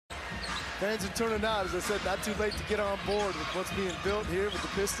Fans are turning out, as I said, not too late to get on board with what's being built here with the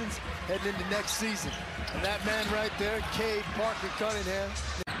Pistons heading into next season. And that man right there, Cade Parker Cunningham.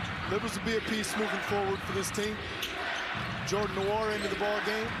 Liberals will be a piece moving forward for this team. Jordan Nwora into the ball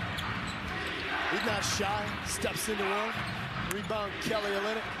game. He's not shy, steps into one. Rebound, Kelly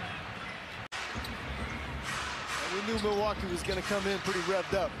Olynyk. And we knew Milwaukee was going to come in pretty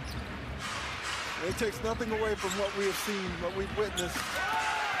revved up. It takes nothing away from what we have seen, what we've witnessed.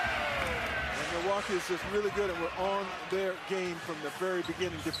 And Milwaukee is just really good, and we're on their game from the very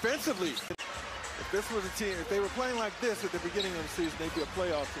beginning. Defensively, if this was a team, if they were playing like this at the beginning of the season, they'd be a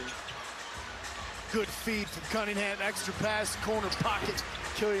playoff team. Good feed from Cunningham, extra pass, corner pocket.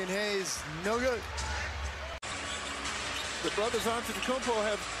 Killian Hayes, no good. The brothers Antetokounmpo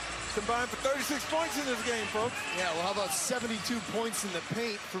have combined for 36 points in this game, folks. Yeah, well, how about 72 points in the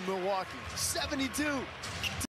paint for Milwaukee? 72!